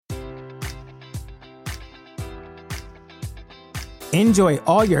Enjoy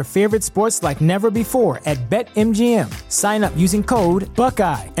all your favorite sports like never before at BetMGM. Sign up using code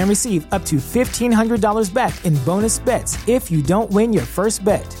Buckeye and receive up to $1,500 back in bonus bets if you don't win your first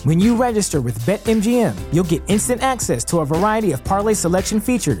bet. When you register with BetMGM, you'll get instant access to a variety of parlay selection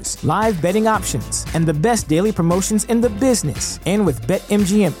features, live betting options, and the best daily promotions in the business. And with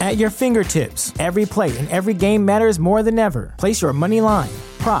BetMGM at your fingertips, every play and every game matters more than ever. Place your money line,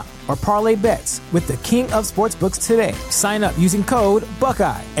 prop, or parlay bets with the king of sportsbooks today. Sign up using code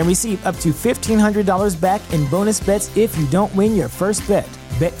Buckeye and receive up to $1,500 back in bonus bets if you don't win your first bet.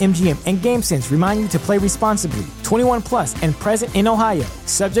 BetMGM and GameSense remind you to play responsibly. 21 plus and present in Ohio,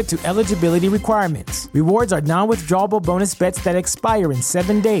 subject to eligibility requirements. Rewards are non-withdrawable bonus bets that expire in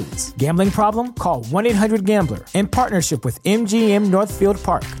 7 days. Gambling problem? Call 1-800-GAMBLER. In partnership with MGM Northfield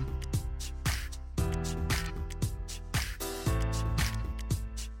Park.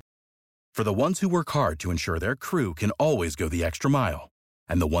 For the ones who work hard to ensure their crew can always go the extra mile,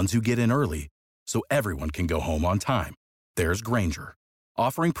 and the ones who get in early so everyone can go home on time, there's Grainger,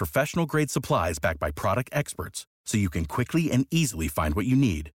 offering professional-grade supplies backed by product experts so you can quickly and easily find what you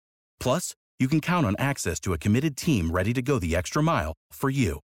need. Plus, you can count on access to a committed team ready to go the extra mile for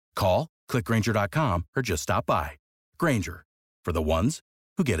you. Call, click Grainger.com, or just stop by. Grainger, for the ones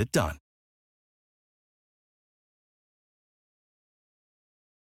who get it done.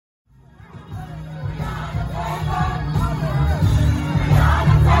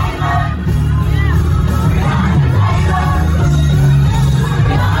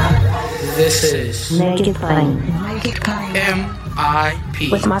 This is Make It Plain.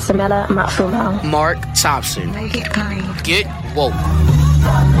 MIP With Masamela Matfumo. Mark Thompson. Make It Plain. Get woke.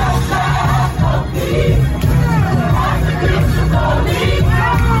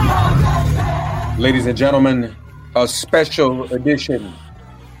 Ladies and gentlemen, a special edition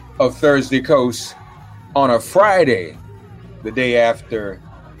of Thursday Coast on a Friday, the day after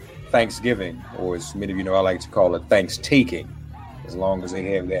Thanksgiving, or as many of you know, I like to call it Thanks-taking, as long as they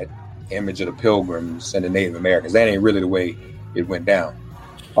have that image of the Pilgrims and the Native Americans. That ain't really the way it went down.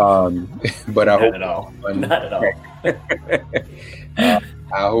 But I hope Not at all.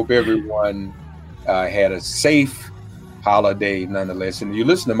 I hope everyone had a safe holiday nonetheless. And you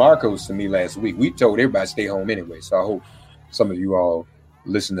listened to Marcos to me last week. We told everybody to stay home anyway. So I hope some of you all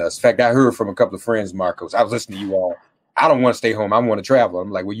listen to us. In fact, I heard from a couple of friends, Marcos. I was listening to you all. I don't want to stay home. I want to travel. I'm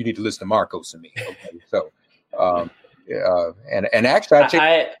like, well, you need to listen to Marcos and me. Okay. So, and actually, I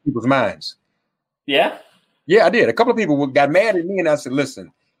checked people's minds. Yeah? Yeah, I did. A couple of people got mad at me, and I said,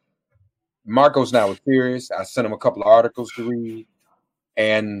 listen, Marcos now was serious. I sent him a couple of articles to read,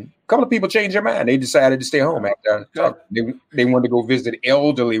 and a couple of people changed their mind. They decided to stay home after they wanted to go visit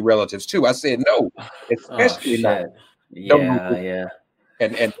elderly relatives, too. I said, no, especially not. Yeah.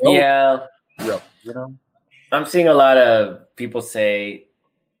 And yeah. You know? I'm seeing a lot of people say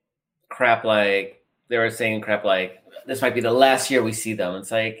crap like, they were saying crap like, this might be the last year we see them. It's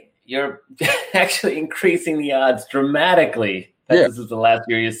like, you're actually increasing the odds dramatically that this is the last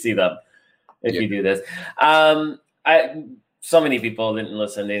year you see them if you do this. So many people didn't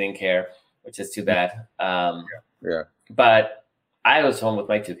listen. They didn't care, which is too bad. But I was home with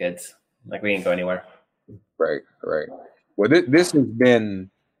my 2 kids. Like, we didn't go anywhere. Right. Well, this has been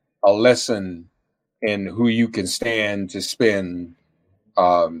a lesson in who you can stand to spend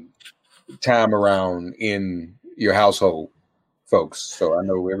time around in your household, folks. So I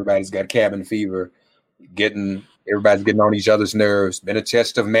know everybody's got cabin fever, everybody's getting on each other's nerves, been a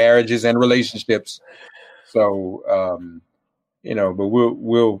test of marriages and relationships. So, but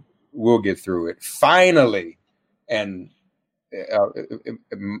we'll get through it finally. And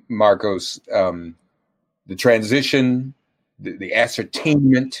Marcos, the transition, the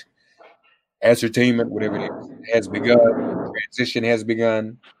ascertainment, whatever it is, has begun. The transition has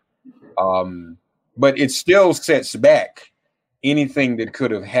begun. But it still sets back anything that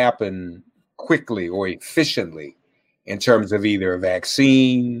could have happened quickly or efficiently in terms of either a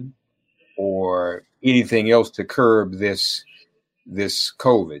vaccine or anything else to curb this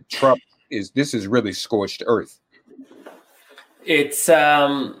COVID. This is really scorched earth. It's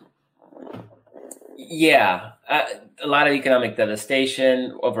a lot of economic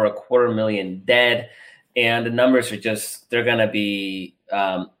devastation, over 250,000 dead, and the numbers are they're going to be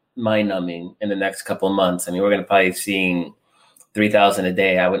mind-numbing in the next couple of months. I mean, we're going to probably seeing 3,000 a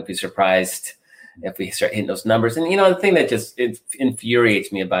day. I wouldn't be surprised if we start hitting those numbers. And, the thing that just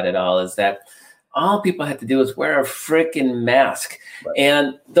infuriates me about it all is that all people had to do was wear a freaking mask. Right.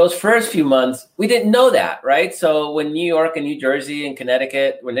 And those first few months, we didn't know that, right? So when New York and New Jersey and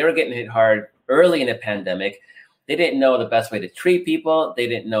Connecticut, when they were getting hit hard early in the pandemic, they didn't know the best way to treat people. They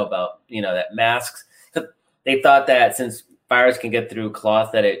didn't know about, that masks. They thought that since virus can get through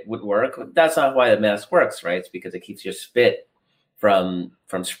cloth that it would work. That's not why the mask works, right? It's because it keeps your spit from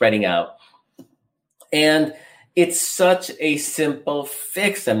spreading out. And it's such a simple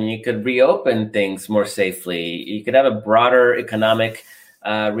fix. I mean, you could reopen things more safely. You could have a broader economic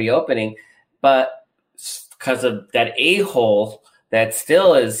reopening, but because of that a-hole that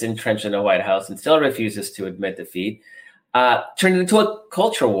still is entrenched in the White House and still refuses to admit defeat, turned into a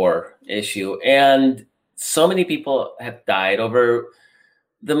culture war issue. And so many people have died over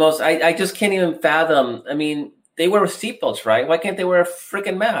the most, I just can't even fathom. I mean, they wear seatbelts, right? Why can't they wear a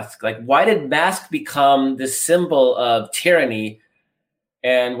freaking mask? Like, why did mask become the symbol of tyranny,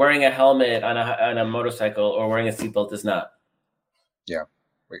 and wearing a helmet on a motorcycle or wearing a seatbelt is not? Yeah,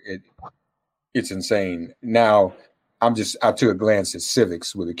 it's insane. Now, I took a glance at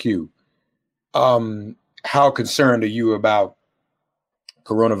civics with a Q. How concerned are you about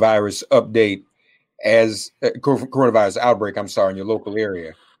coronavirus update coronavirus outbreak? I'm sorry, in your local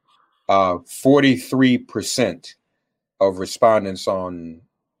area? 43% of respondents on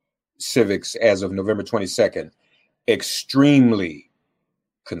civics as of November 22nd, extremely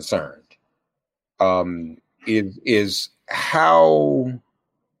concerned. Is how,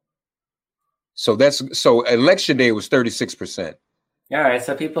 so election day was 36%. All right.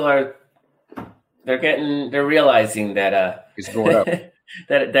 So people they're realizing that, it's going up.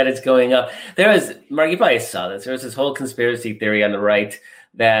 that it's going up. Mark, you probably saw this. There was this whole conspiracy theory on the right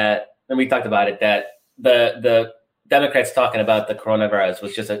that, and we talked about it, that the Democrats talking about the coronavirus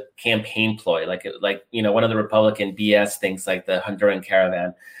was just a campaign ploy, like one of the Republican BS things, like the Honduran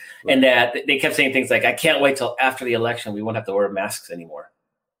caravan, right. And that they kept saying things like, "I can't wait till after the election we won't have to wear masks anymore,"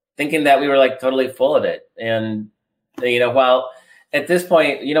 thinking that we were like totally full of it. And while at this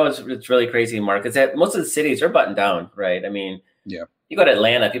point, it's really crazy, Mark, is that most of the cities are buttoned down, right? I mean, yeah, you go to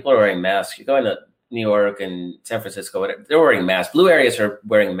Atlanta, people are wearing masks. You go into New York and San Francisco, they're wearing masks. Blue areas are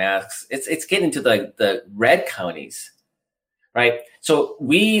wearing masks. It's getting to the red counties, right? So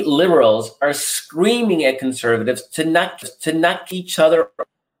we liberals are screaming at conservatives to knock each other,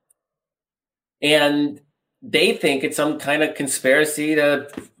 and they think it's some kind of conspiracy to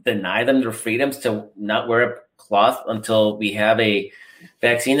deny them their freedoms to not wear a cloth until we have a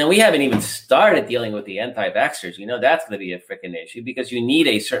vaccine. And we haven't even started dealing with the anti-vaxxers. That's going to be a freaking issue, because you need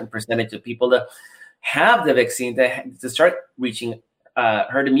a certain percentage of people to have the vaccine to start reaching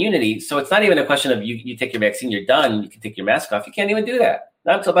herd immunity. So it's not even a question of you take your vaccine, you're done, you can take your mask off. You can't even do that.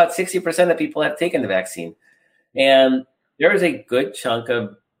 Not until about 60% of people have taken the vaccine. And there is a good chunk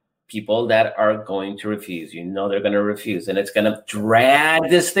of people that are going to refuse. They're going to refuse. And it's going to drag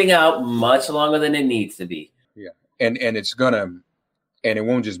this thing out much longer than it needs to be. Yeah. And it's going to, and it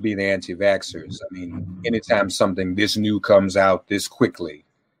won't just be the anti-vaxxers. I mean, anytime something this new comes out this quickly,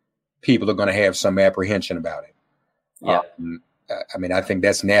 people are going to have some apprehension about it. Yeah. I mean, I think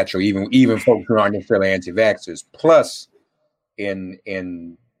that's natural, even folks who aren't necessarily anti-vaxxers. Plus, in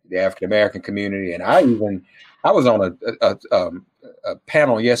the African-American community, and I was on a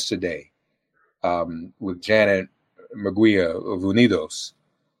panel yesterday with Janet Murguia of Unidos,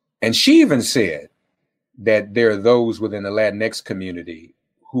 and she even said that there are those within the Latinx community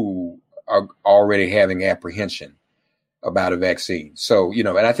who are already having apprehension about a vaccine. So,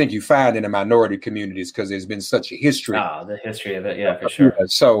 and I think you find in the minority communities because there's been such a history. The history of it. Yeah, for sure.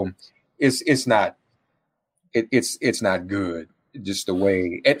 So it's not good, just the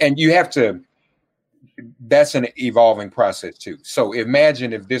way, and you have to, that's an evolving process too. So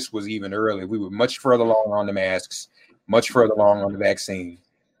imagine if this was even early, we were much further along on the masks, much further along on the vaccine.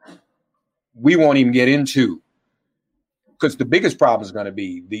 We won't even get into, because the biggest problem is going to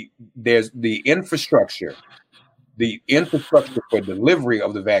be there's the infrastructure. The infrastructure for delivery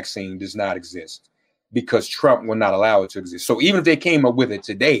of the vaccine does not exist because Trump will not allow it to exist. So even if they came up with it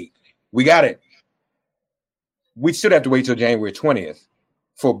today, we got it. We still have to wait till January 20th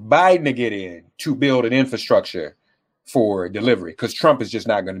for Biden to get in to build an infrastructure for delivery, because Trump is just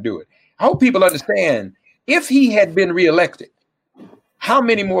not going to do it. I hope people understand, if he had been reelected, how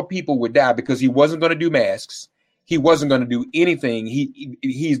many more people would die because he wasn't going to do masks. He wasn't going to do anything.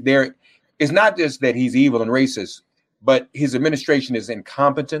 He's there. It's not just that he's evil and racist, but his administration is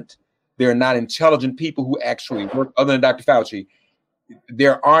incompetent. They're not intelligent people who actually work, other than Dr. Fauci.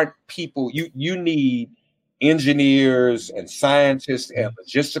 There aren't people, you need engineers and scientists and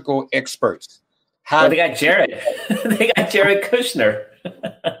logistical experts. They got Jared. They got Jared Kushner.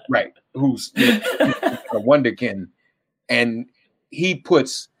 Right. Who's a wonderkin. And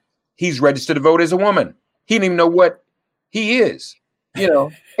he's registered to vote as a woman. He didn't even know what he is.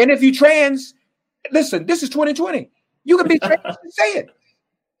 And if you trans, listen, this is 2020. You can be trans and say it.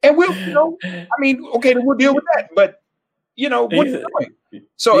 And we'll, okay, then we'll deal with that. But, what are you doing?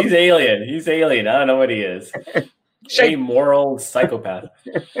 So he's alien. He's alien. I don't know what he is. A moral psychopath.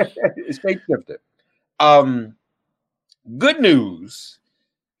 Shapeshifter. Good news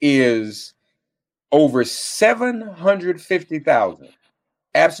is over 750,000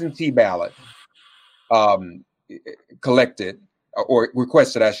 absentee ballots collected or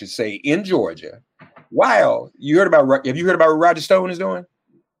requested, I should say, in Georgia. Wow, have you heard about what Roger Stone is doing?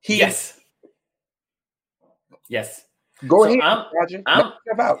 Yes. Go ahead, Roger.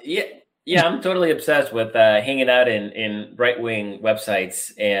 Yeah, I'm totally obsessed with hanging out in right-wing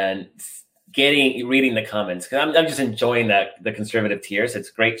websites and reading the comments, because I'm just enjoying the conservative tears. It's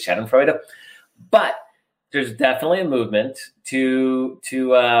great Schadenfreude, but there's definitely a movement to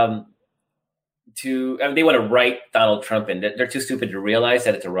they want to write Donald Trump in. They're too stupid to realize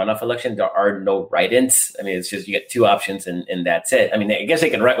that it's a runoff election. There are no write-ins. I mean, it's just you get two options and that's it. I mean, I guess they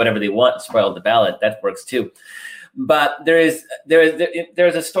can write whatever they want and spoil the ballot. That works too. But there's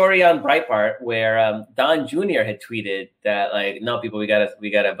a story on Breitbart where Don Jr. had tweeted that, like, no, people, we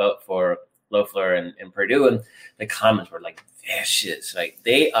gotta vote for Loeffler and Perdue, and the comments were like vicious. Like,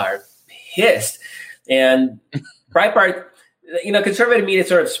 they are pissed. And Breitbart, conservative media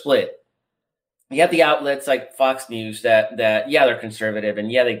sort of split. You have the outlets like Fox News that they're conservative and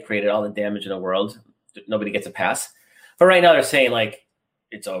they created all the damage in the world. Nobody gets a pass. But right now they're saying, like,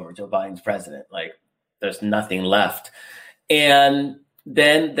 it's over. Joe Biden's president. Like, there's nothing left. And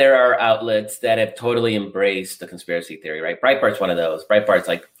then there are outlets that have totally embraced the conspiracy theory, right? Breitbart's one of those. Breitbart's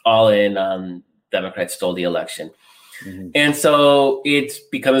like all in on Democrats stole the election. Mm-hmm. And so it's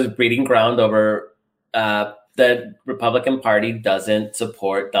become a breeding ground over the Republican Party doesn't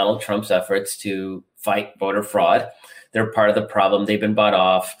support Donald Trump's efforts to fight voter fraud. They're part of the problem. They've been bought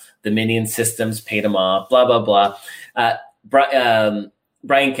off. The Minion systems paid them off, blah, blah, blah. Brian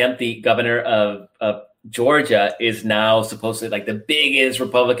Kemp, the governor of Georgia, is now supposedly like the biggest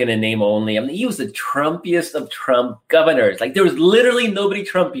Republican in name only. I mean, he was the Trumpiest of Trump governors. Like, there was literally nobody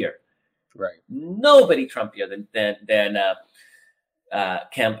Trumpier. Right. Nobody Trumpier than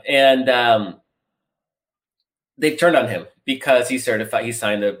Kemp. And they turned on him because he signed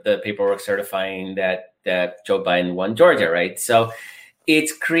the paperwork certifying that Joe Biden won Georgia, right? So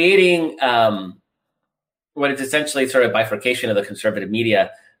it's creating what is essentially sort of bifurcation of the conservative media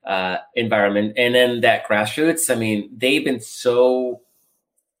environment. And then that grassroots, I mean, they've been so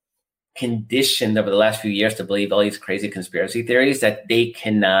conditioned over the last few years to believe all these crazy conspiracy theories that they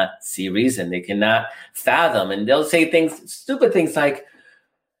cannot see reason. They cannot fathom. And they'll say stupid things like,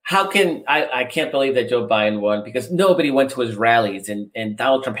 how can I can't believe that Joe Biden won because nobody went to his rallies and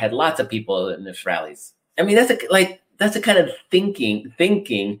Donald Trump had lots of people in his rallies. I mean, that's the kind of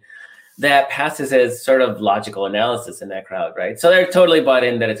thinking that passes as sort of logical analysis in that crowd, right? So they're totally bought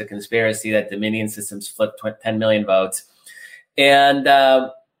in that it's a conspiracy, that Dominion systems flipped 10 million votes. And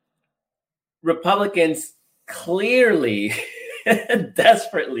Republicans clearly,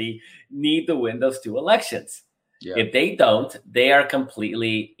 desperately need to win those two elections. Yeah. If they don't, they are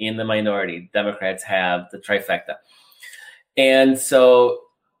completely in the minority. Democrats have the trifecta. And so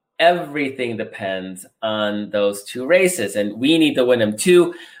everything depends on those two races, and we need to win them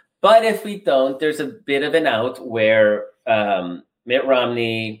too. But if we don't, there's a bit of an out where Mitt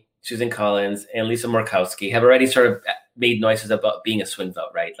Romney, Susan Collins, and Lisa Murkowski have already sort of made noises about being a swing vote,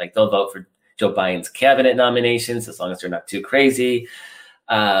 right? Like, they'll vote for Joe Biden's cabinet nominations as long as they're not too crazy.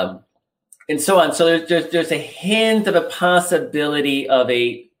 And so on. So there's a hint of a possibility of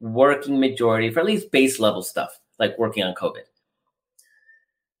a working majority for at least base level stuff, like working on COVID.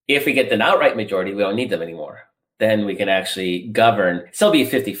 If we get an outright majority, we don't need them anymore. Then we can actually govern. Still be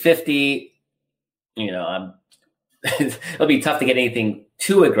 50-50. It'll be tough to get anything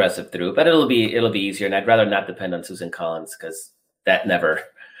too aggressive through, but it'll be easier. And I'd rather not depend on Susan Collins because that never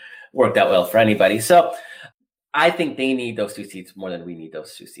worked out well for anybody. So I think they need those two seats more than we need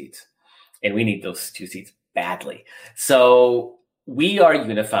those two seats. And we need those two seats badly. So we are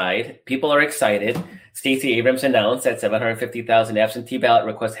unified. People are excited. Stacey Abrams announced that 750,000 absentee ballot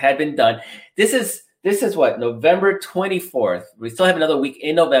requests had been done. This is what, November 24th. We still have another week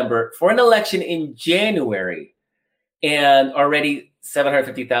in November for an election in January. And already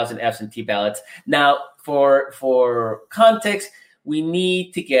 750,000 absentee ballots. Now, for context, we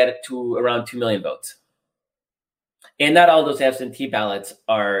need to get to around 2 million votes. And not all those absentee ballots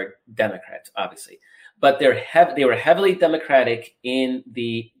are Democrats, obviously, but they were heavily Democratic in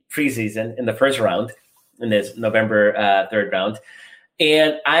the preseason, in the first round, in this November 3rd round.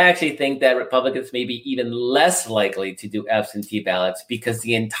 And I actually think that Republicans may be even less likely to do absentee ballots because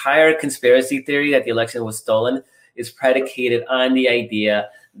the entire conspiracy theory that the election was stolen is predicated on the idea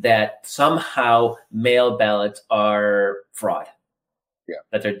that somehow mail ballots are fraud,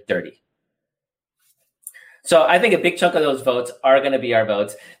 that they're dirty. So I think a big chunk of those votes are going to be our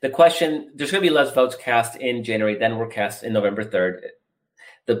votes. The question, there's going to be less votes cast in January than were cast in November 3rd.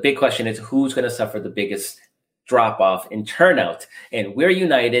 The big question is who's going to suffer the biggest drop off in turnout. And we're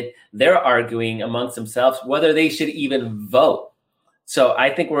united. They're arguing amongst themselves whether they should even vote. So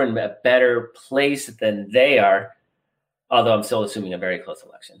I think we're in a better place than they are, although I'm still assuming a very close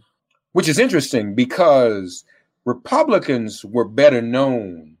election. Which is interesting because Republicans were better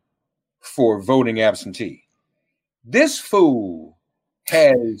known for voting absentee. This fool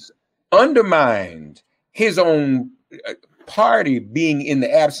has undermined his own party being in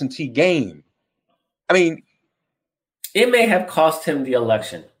the absentee game. I mean, it may have cost him the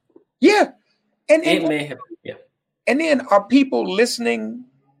election. Yeah. And it may have, yeah. And then are people listening?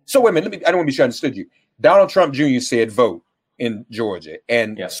 So wait a minute, I don't want to be sure I understood you. Donald Trump Jr. said vote in Georgia.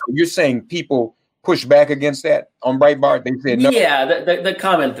 And so you're saying people push back against that on Breitbart? They said no. Yeah, the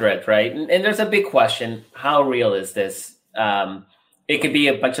comment thread, right? And there's a big question. How real is this? It could be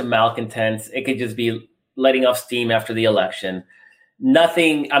a bunch of malcontents. It could just be letting off steam after the election.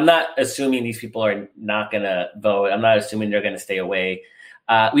 Nothing. I'm not assuming these people are not going to vote. I'm not assuming they're going to stay away.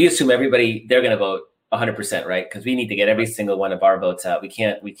 We assume everybody, they're going to vote 100%, right? Because we need to get every single one of our votes out. We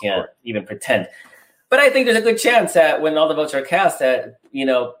can't even pretend. But I think there's a good chance that when all the votes are cast that,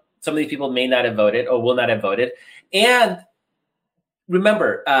 some of these people may not have voted or will not have voted. And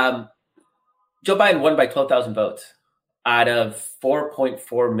remember, Joe Biden won by 12,000 votes out of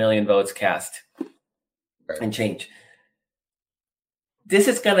 4.4 million votes cast and change. This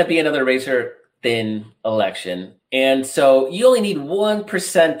is going to be another razor-thin election. And so you only need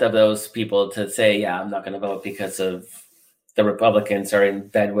 1% of those people to say, yeah, I'm not going to vote because of the Republicans are in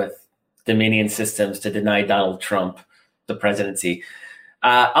bed with Dominion systems to deny Donald Trump the presidency.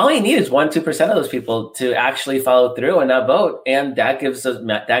 All you need is 1-2% of those people to actually follow through and not vote, and that gives us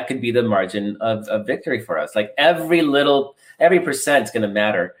that could be the margin of victory for us. Like every percent is going to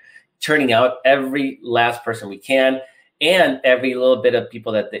matter. Turning out every last person we can, and every little bit of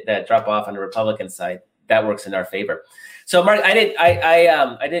people that drop off on the Republican side, that works in our favor. So, Mark, I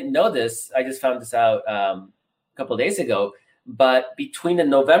didn't know this. I just found this out a couple of days ago. But between the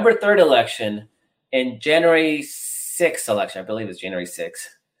November 3rd election and January 6th election, I believe it's January 6th.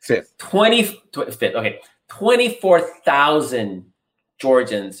 5th. Okay. 24,000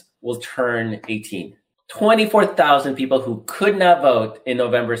 Georgians will turn 18. 24,000 people who could not vote in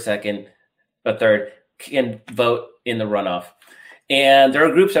November 2nd or 3rd can vote in the runoff. And there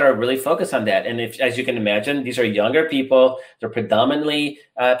are groups that are really focused on that. And as you can imagine, these are younger people. They're predominantly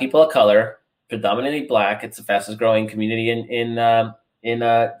people of color, predominantly Black. It's the fastest growing community in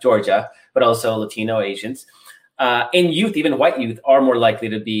Georgia, but also Latino, Asians. And youth, even white youth, are more likely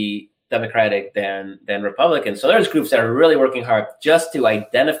to be Democratic than Republican. So there's groups that are really working hard just to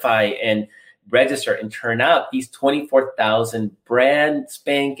identify and register and turn out these 24,000 brand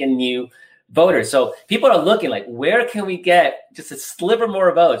spanking new voters. So people are looking like, where can we get just a sliver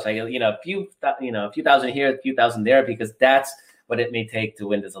more votes? Like, a few thousand here, a few thousand there, because that's what it may take to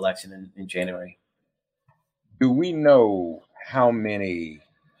win this election in January. Do we know how many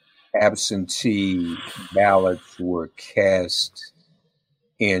absentee ballots were cast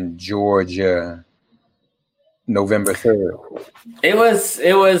in Georgia November 3rd? It was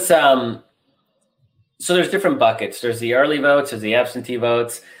so there's different buckets. There's the early votes, there's the absentee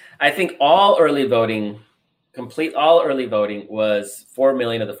votes. I think all early voting was 4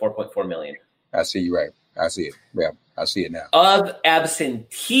 million of the 4.4 million. I see you right. I see it. Yeah, I see it now. Of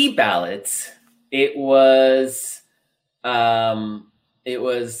absentee ballots, it was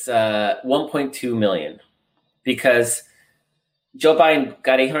 1.2 million, because Joe Biden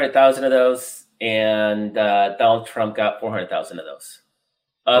got 800,000 of those, and Donald Trump got 400,000 of those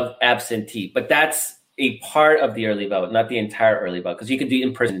of absentee. But that's a part of the early vote, not the entire early vote, because you could do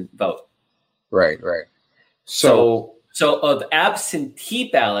in-person vote. Right. So of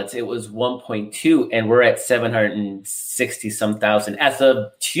absentee ballots, it was 1.2, and we're at 760 some thousand as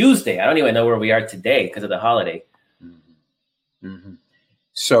of Tuesday. I don't even know where we are today because of the holiday. Mm-hmm.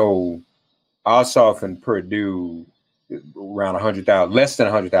 So Ossoff and Perdue, around 100,000, less than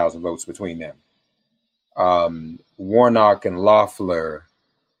 100,000 votes between them. Warnock and Loeffler,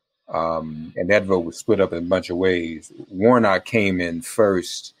 and that vote was split up in a bunch of ways. Warnock came in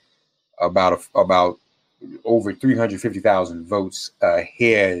first, about over 350,000 votes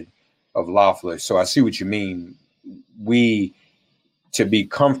ahead of Loeffler. So I see what you mean. To be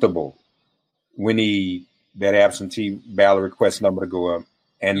comfortable, we need that absentee ballot request number to go up,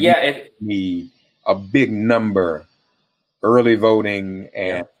 and we need a big number early voting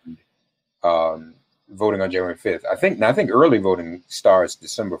and voting on January 5th. I think early voting starts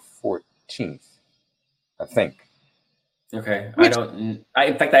December 14th. I think. Okay. In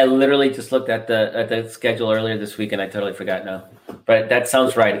fact, I literally just looked at the schedule earlier this week and I totally forgot now. But that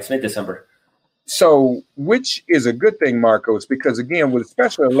sounds right. It's mid-December. So, which is a good thing, Marcos, because again, with a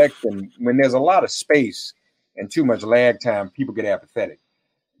special election, when there's a lot of space and too much lag time, people get apathetic.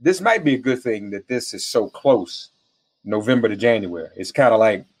 This might be a good thing that this is so close, November to January. It's kind of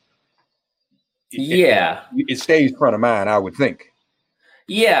like, it stays front of mind, I would think.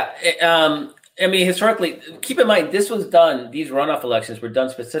 Yeah. I mean, historically, keep in mind, these runoff elections were done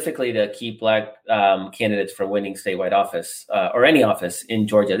specifically to keep Black candidates from winning statewide office or any office in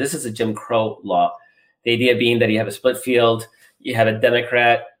Georgia. This is a Jim Crow law. The idea being that you have a split field, you have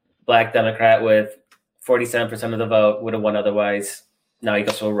a Black Democrat with 47% of the vote, would have won otherwise. Now he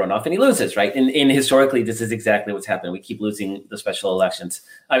goes to a runoff and he loses, right? And historically, this is exactly what's happened. We keep losing the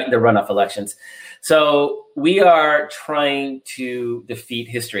the runoff elections. So we are trying to defeat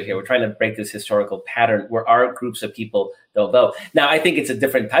history here. We're trying to break this historical pattern where our groups of people don't vote. Now, I think it's a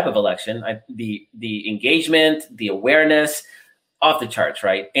different type of election. The engagement, the awareness, off the charts,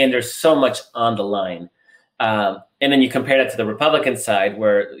 right? And there's so much on the line. And then you compare that to the Republican side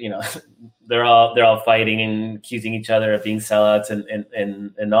where, they're all fighting and accusing each other of being sellouts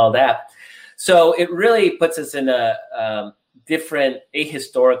and all that. So it really puts us in a different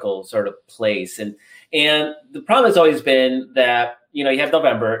ahistorical sort of place. And the problem has always been that, you have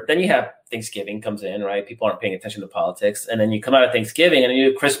November, then you have Thanksgiving comes in, right? People aren't paying attention to politics. And then you come out of Thanksgiving and then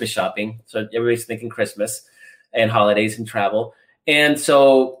you do Christmas shopping. So everybody's thinking Christmas and holidays and travel. And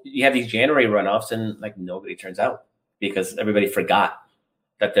so you have these January runoffs and like nobody turns out because everybody forgot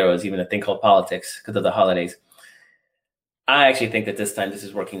that there was even a thing called politics because of the holidays. I actually think that this time this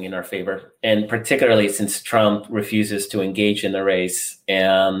is working in our favor. And particularly since Trump refuses to engage in the race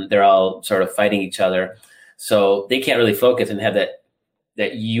and they're all sort of fighting each other. So they can't really focus and have that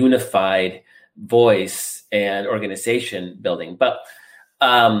unified voice and organization building. But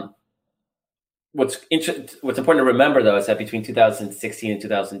what's important to remember, though, is that between 2016 and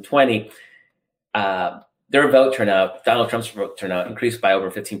 2020, their vote turnout, Donald Trump's vote turnout, increased by over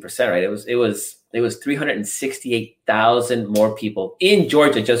 15%. Right? It was 368,000 more people in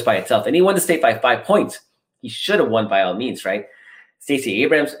Georgia just by itself, and he won the state by 5 points. He should have won by all means, right? Stacey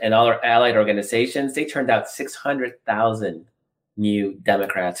Abrams and all our allied organizations, they turned out 600,000 new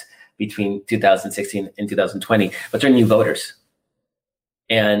Democrats between 2016 and 2020, but they're new voters.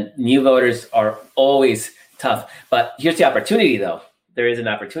 And new voters are always tough. But here's the opportunity, though. There is an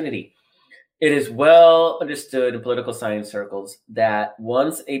opportunity. It is well understood in political science circles that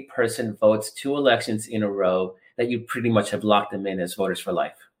once a person votes 2 elections in a row, that you pretty much have locked them in as voters for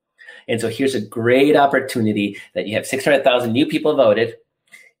life. And so here's a great opportunity that you have 600,000 new people voted.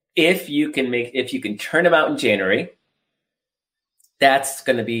 If you can turn them out in January, that's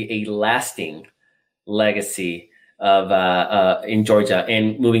going to be a lasting legacy of in Georgia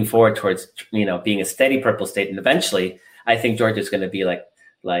and moving forward towards being a steady purple state. And eventually, I think Georgia is going to be like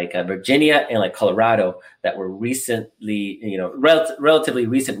Virginia and like Colorado that were recently, relatively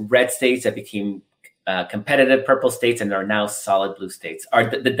recent red states that became competitive purple states and are now solid blue states.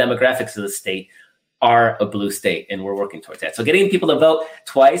 The demographics of the state are a blue state, and we're working towards that. So getting people to vote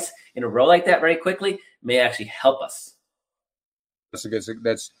twice in a row like that very quickly may actually help us. That's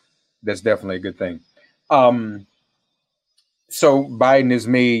definitely a good thing. So Biden has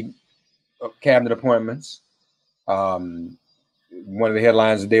made cabinet appointments. One of the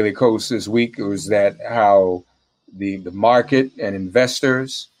headlines of Daily Kos this week was that how the market and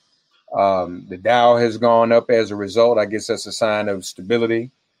investors, the Dow has gone up as a result. I guess that's a sign of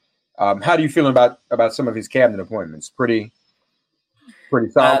stability. How do you feel about some of his cabinet appointments? Pretty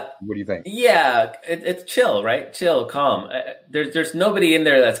solid. What do you think? Yeah, it's chill, right? Chill, calm. There's nobody in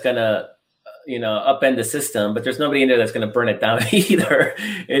there that's gonna upend the system, but there's nobody in there that's gonna burn it down either.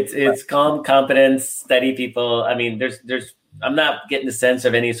 It's calm, competence, steady people. I mean, I'm not getting the sense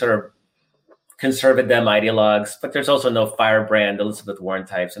of any sort of conservative ideologues, but there's also no firebrand Elizabeth Warren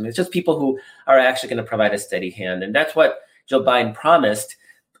types. I mean, it's just people who are actually going to provide a steady hand. And that's what Joe Biden promised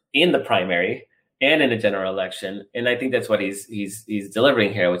in the primary and in the general election. And I think that's what he's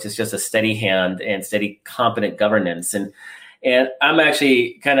delivering here, which is just a steady hand and steady, competent governance. And I'm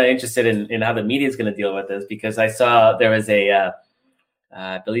actually kind of interested in how the media is going to deal with this, because I saw there was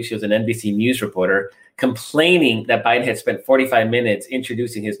I believe she was an NBC News reporter complaining that Biden had spent 45 minutes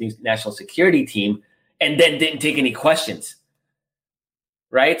introducing his new national security team and then didn't take any questions.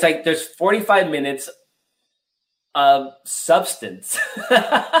 Right? It's like there's 45 minutes of substance.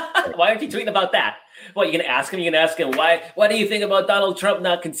 Why aren't you tweeting about that? What, you can ask him? You can ask him, why do you think about Donald Trump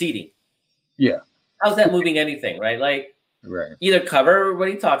not conceding? Yeah. How's that moving anything, right? Like, Right. either cover what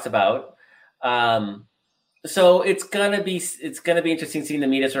he talks about. So it's gonna be interesting seeing the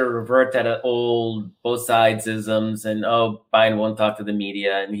media sort of revert to old both sides isms and Biden won't talk to the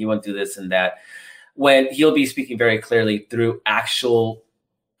media and he won't do this and that, when he'll be speaking very clearly through actual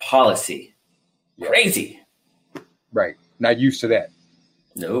policy. Yeah. Crazy. Right. Not used to that.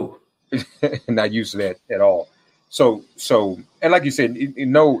 No. Not used to that at all. So, and like you said,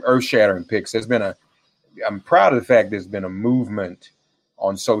 no earth-shattering picks. I'm proud of the fact there's been a movement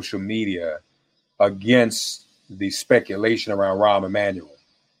on social media against the speculation around Rahm Emanuel.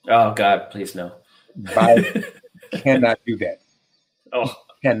 Oh God, please no. Biden cannot do that. Oh,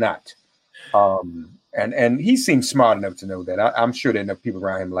 Cannot. And he seems smart enough to know that. I'm sure there are enough people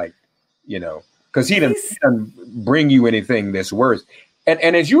around him, like, because he doesn't bring you anything that's worse.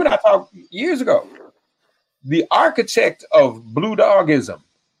 And as you and I talked years ago, the architect of Blue Dogism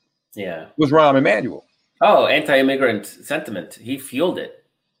was Rahm Emanuel. Oh, anti-immigrant sentiment. He fueled it.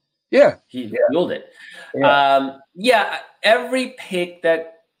 Yeah. He fueled it. Yeah. Every pick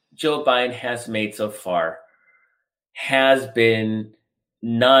that Joe Biden has made so far has been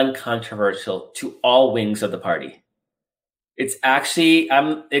non-controversial to all wings of the party. It's actually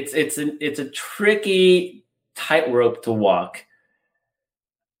it's a tricky tightrope to walk.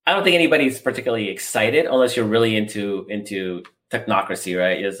 I don't think anybody's particularly excited unless you're really into technocracy,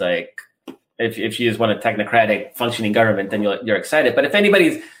 right? It's like if you just want a technocratic functioning government, then you're excited. But if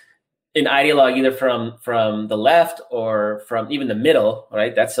anybody's an ideologue either from the left or from even the middle,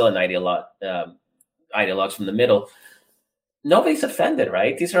 right? That's still an ideologue. Ideologues from the middle. Nobody's offended,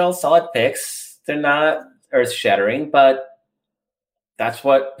 right? These are all solid picks. They're not earth-shattering, but that's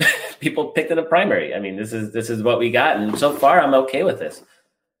what people picked in the primary. I mean, this is what we got, and so far, I'm okay with this.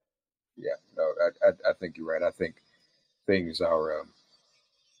 Yeah, no, I think you're right. I think things are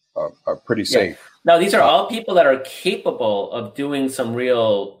pretty safe. Yeah. Now, these are all people that are capable of doing some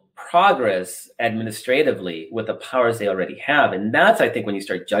real progress administratively with the powers they already have, and that's, I think, when you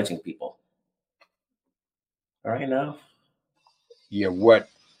start judging people. All right, now. Yeah,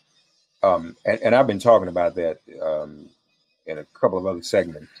 and I've been talking about that in a couple of other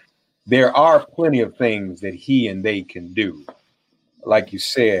segments. There are plenty of things that he and they can do. Like you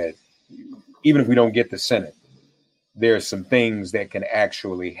said, even if we don't get the Senate, there are some things that can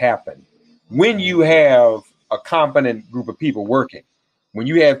actually happen. When you have a competent group of people working, when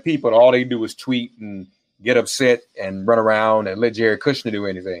you have people, all they do is tweet and get upset and run around and let Jared Kushner do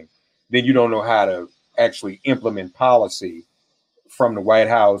anything, then you don't know how to actually implement policy from the White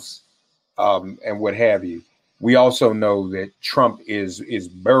House and what have you. We also know that Trump is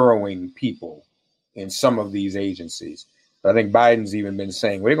burrowing people in some of these agencies. But I think Biden's even been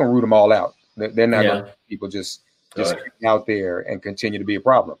saying, well, they're going to root them all out. They're not going to let people just out there and continue to be a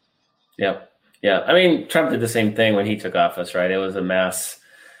problem. Yeah. Yeah. I mean, Trump did the same thing when he took office, right? It was a mass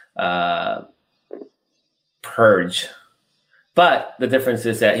purge. But the difference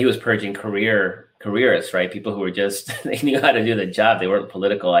is that he was purging careerists, right? People who were just, they knew how to do the job. They weren't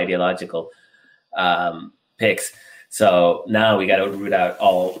political, ideological picks. So now we got to root out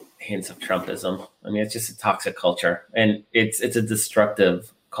all hints of Trumpism. I mean, it's just a toxic culture, and it's a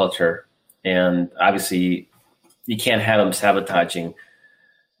destructive culture. And obviously, you can't have them sabotaging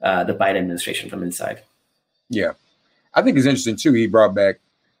the Biden administration from inside. Yeah, I think it's interesting too. He brought back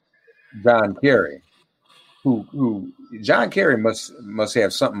John Kerry, who John Kerry must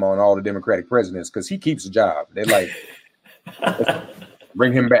have something on all the Democratic presidents, because he keeps a job. They're like,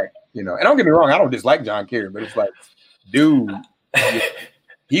 bring him back, And don't get me wrong, I don't dislike John Kerry, but it's like, dude,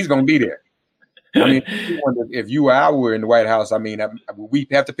 he's gonna be there. I mean, if you or I were in the White House, I mean, we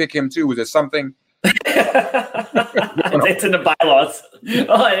have to pick him too. Was there something? It's in the bylaws.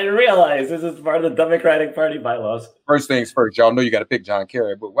 Oh, I didn't realize this is part of the Democratic Party bylaws. First things first, y'all know you got to pick John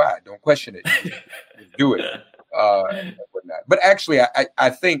Kerry, but why? Don't question it. Just do it. Whatnot. But actually, I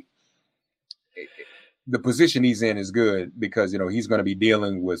think the position he's in is good because he's going to be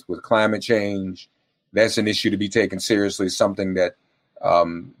dealing with climate change. That's an issue to be taken seriously. Something that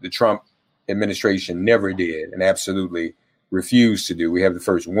the Trump administration never did and absolutely refused to do. We have the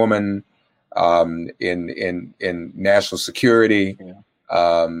first woman in national security,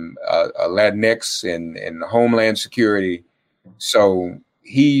 Latinx in Homeland Security. So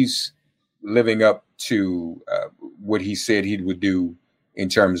he's living up to what he said he would do in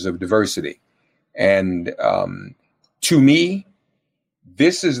terms of diversity. And to me,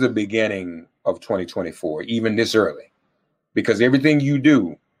 this is the beginning of 2024, even this early, because everything you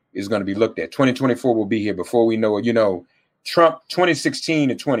do is going to be looked at. 2024 will be here before we know it. Trump 2016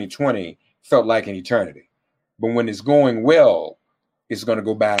 to 2020 felt like an eternity. But when it's going well, it's going to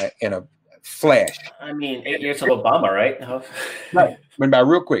go by in a flash. I mean, 8 years of Obama, right? Right. Went by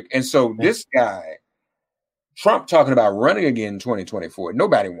real quick. And so this guy, Trump, talking about running again in 2024,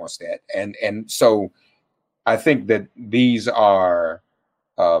 nobody wants that. And so I think that these are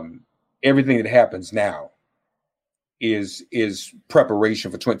everything that happens now is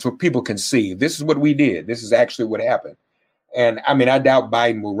preparation for 20. So people can see this is what we did. This is actually what happened. And I mean, I doubt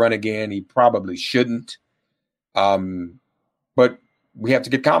Biden will run again. He probably shouldn't. But we have to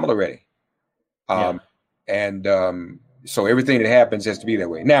get Kamala ready. And so everything that happens has to be that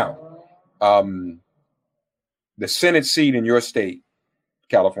way. Now, the Senate seat in your state,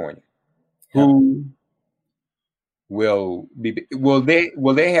 California, who will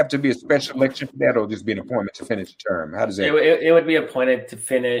they have to be a special election for that, or just be an appointment to finish the term? How does that? It would be appointed to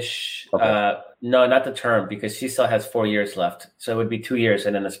finish. Okay. No, not the term, because she still has 4 years left. So it would be 2 years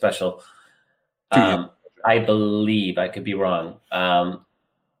and then a special. 2 years. I believe, I could be wrong.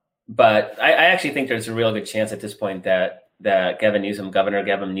 But I actually think there's a real good chance at this point that Governor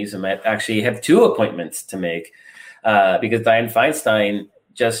Gavin Newsom might actually have two appointments to make, because Dianne Feinstein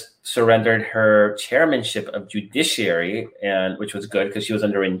just surrendered her chairmanship of Judiciary, and which was good because she was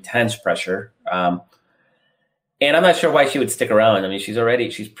under intense pressure. And I'm not sure why she would stick around. I mean,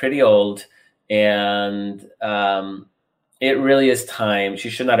 she's pretty old, and it really is time. She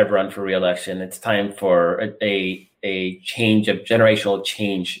should not have run for re-election. It's time for a change, of generational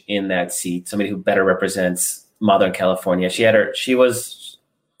change in that seat. Somebody who better represents Northern California. She had her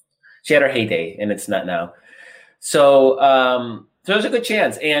heyday, and it's not now. So there's a good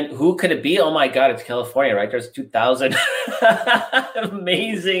chance. And who could it be? Oh my God, it's California, right? There's 2,000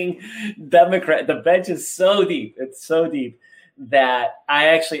 amazing Democrat. The bench is so deep. It's so deep that I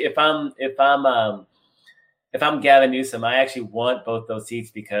actually, if I'm Gavin Newsom, I actually want both those seats,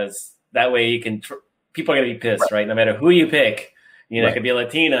 because that way you can. People are going to be pissed, right? No matter who you pick, it could be a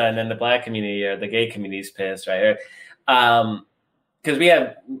Latina, and then the Black community or the gay community is pissed, right? Because we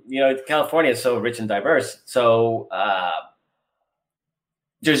have, California is so rich and diverse. So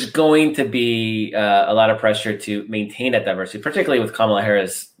there's going to be a lot of pressure to maintain that diversity, particularly with Kamala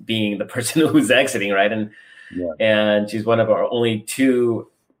Harris being the person who's exiting, right? And she's one of our only two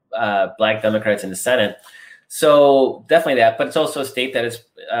Black Democrats in the Senate. So definitely that, but it's also a state that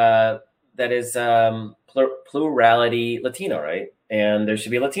is plurality Latino, right? And there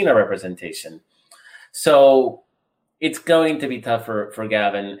should be Latino representation. So it's going to be tough for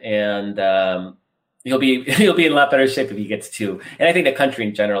Gavin, and he'll be in a lot better shape if he gets two. And I think the country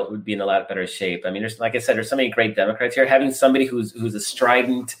in general would be in a lot better shape. I mean, like I said, there's so many great Democrats here. Having somebody who's a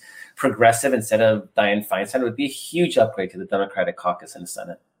strident progressive instead of Dianne Feinstein would be a huge upgrade to the Democratic caucus in the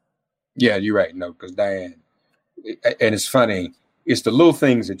Senate. Yeah, you're right. No, because Dianne, and it's funny, it's the little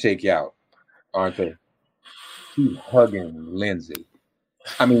things that take you out, aren't they? She's hugging Lindsey.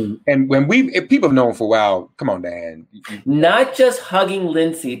 I mean, and if people have known for a while, come on, Dianne. Not just hugging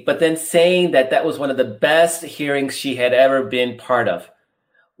Lindsey, but then saying that was one of the best hearings she had ever been part of.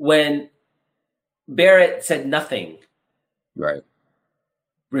 When Barrett said nothing. Right.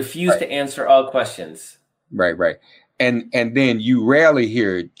 Refused to answer all questions. Right. And then you rarely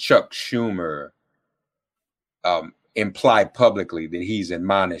hear Chuck Schumer imply publicly that he's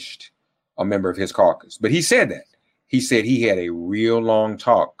admonished a member of his caucus. But he said that. He said he had a real long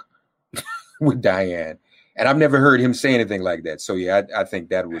talk with Dianne. And I've never heard him say anything like that. So, yeah, I think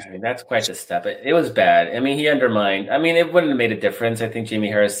that was... I mean, that's quite a step. It was bad. I mean, he undermined... I mean, it wouldn't have made a difference. I think Jamie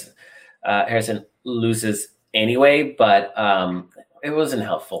Harrison loses anyway, but it wasn't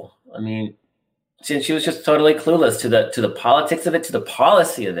helpful. I mean, she was just totally clueless to the politics of it, to the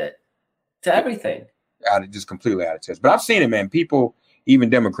policy of it, to everything. Just completely out of touch. But I've seen it, man. People, even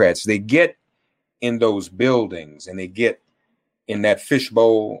Democrats, they get in those buildings and they get in that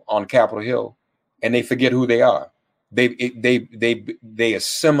fishbowl on Capitol Hill and they forget who they are. They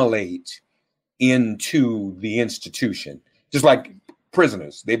assimilate into the institution, just like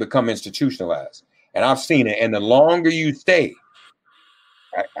prisoners. They become institutionalized. And I've seen it. And the longer you stay,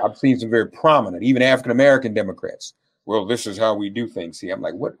 I've seen some very prominent, even African-American Democrats. Well, this is how we do things. See, I'm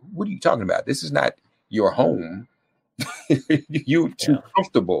like, what are you talking about? This is not your home. You're too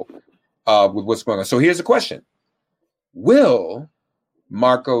comfortable with what's going on. So here's the question. Will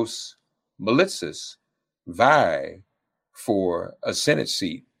Marcos Melitzis vie for a Senate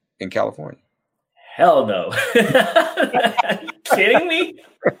seat in California? Hell no. Are you kidding me?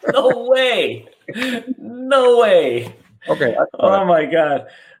 No way. No way. Okay. Oh my God.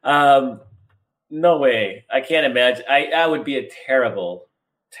 No way. I can't imagine. I would be a terrible,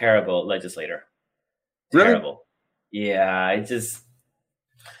 terrible legislator. Really? Terrible. Yeah.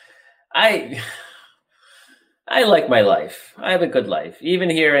 I like my life. I have a good life. Even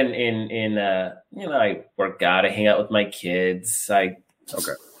here in I work out, I hang out with my kids. I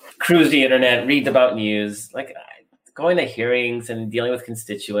cruise the internet, read about news, like going to hearings and dealing with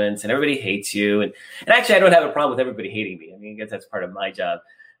constituents, and everybody hates you. And actually, I don't have a problem with everybody hating me. I mean, I guess that's part of my job,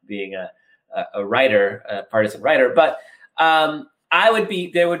 being a writer, a partisan writer. But I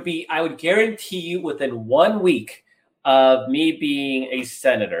would guarantee you within 1 week of me being a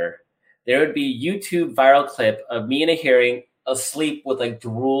senator, there would be a YouTube viral clip of me in a hearing asleep with like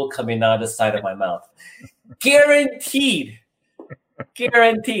drool coming out of the side of my mouth. Guaranteed.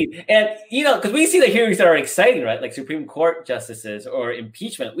 Guaranteed. And, because we see the hearings that are exciting, right? Like Supreme Court justices or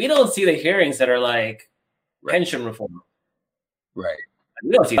impeachment. We don't see the hearings that are like pension reform. Right.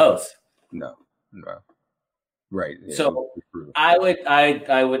 We don't see those. No. Right. Yeah, so I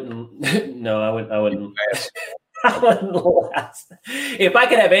wouldn't. No, I wouldn't. I wouldn't last. If I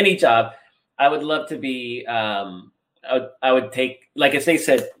could have any job, I would love to be. I would take, like, if they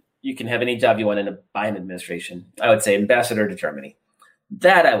said you can have any job you want in a Biden administration, I would say ambassador to Germany.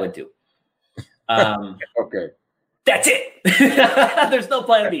 That I would do. Okay. That's it. There's no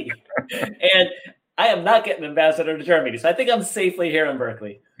plan B. And I am not getting ambassador to Germany, so I think I'm safely here in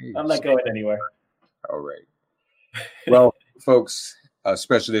Berkeley. I'm not going anywhere. All right. Well, folks, a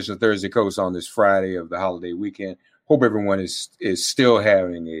special edition of Thursday Coast on this Friday of the holiday weekend. Hope everyone is still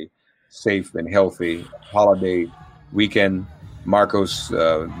having a safe and healthy holiday weekend. Marcos,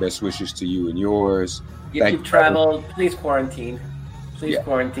 best wishes to you and yours. If you travel, please quarantine. Please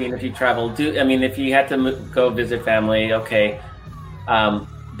quarantine if you travel. If you had to go visit family, okay.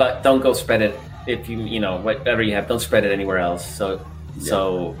 But don't go spread it. If whatever you have, don't spread it anywhere else. So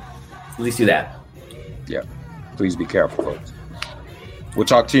at least do that. Yeah. Please be careful, folks. We'll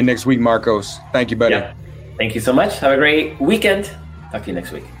talk to you next week, Marcos. Thank you, buddy. Yeah. Thank you so much. Have a great weekend. Talk to you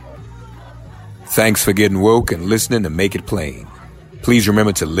next week. Thanks for getting woke and listening to Make It Plain. Please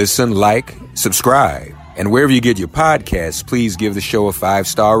remember to listen, like, subscribe, and wherever you get your podcasts, please give the show a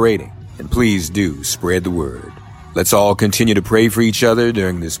 5-star rating. And please do spread the word. Let's all continue to pray for each other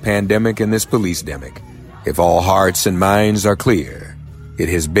during this pandemic and this police-demic. If all hearts and minds are clear, it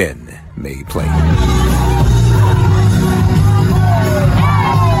has been made plain.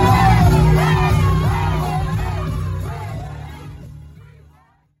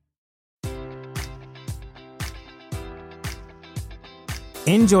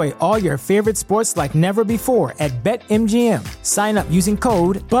 Enjoy all your favorite sports like never before at BetMGM. Sign up using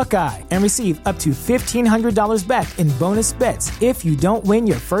code Buckeye and receive up to $1,500 back in bonus bets if you don't win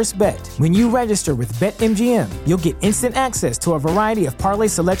your first bet. When you register with BetMGM, you'll get instant access to a variety of parlay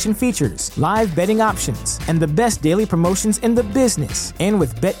selection features, live betting options, and the best daily promotions in the business. And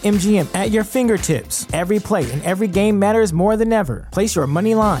with BetMGM at your fingertips, every play and every game matters more than ever. Place your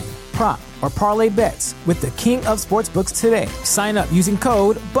money line, prop, or parlay bets with the king of sportsbooks today. Sign up using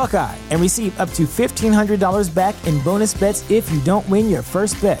code Buckeye and receive up to $1,500 back in bonus bets if you don't win your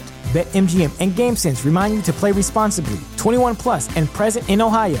first bet. BetMGM and GameSense remind you to play responsibly. 21 plus and present in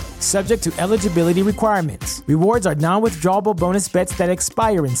Ohio, subject to eligibility requirements. Rewards are non-withdrawable bonus bets that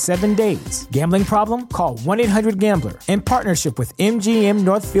expire in 7 days. Gambling problem? Call 1-800-GAMBLER in partnership with MGM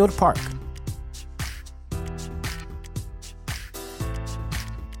Northfield Park.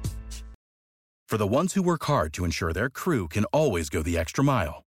 For the ones who work hard to ensure their crew can always go the extra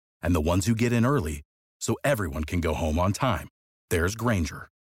mile, and the ones who get in early so everyone can go home on time, there's Grainger,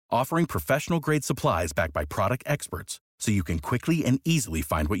 offering professional-grade supplies backed by product experts so you can quickly and easily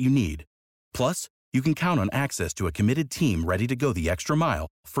find what you need. Plus, you can count on access to a committed team ready to go the extra mile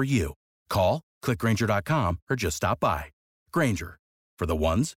for you. Call, click Grainger.com, or just stop by. Grainger, for the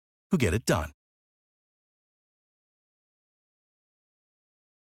ones who get it done.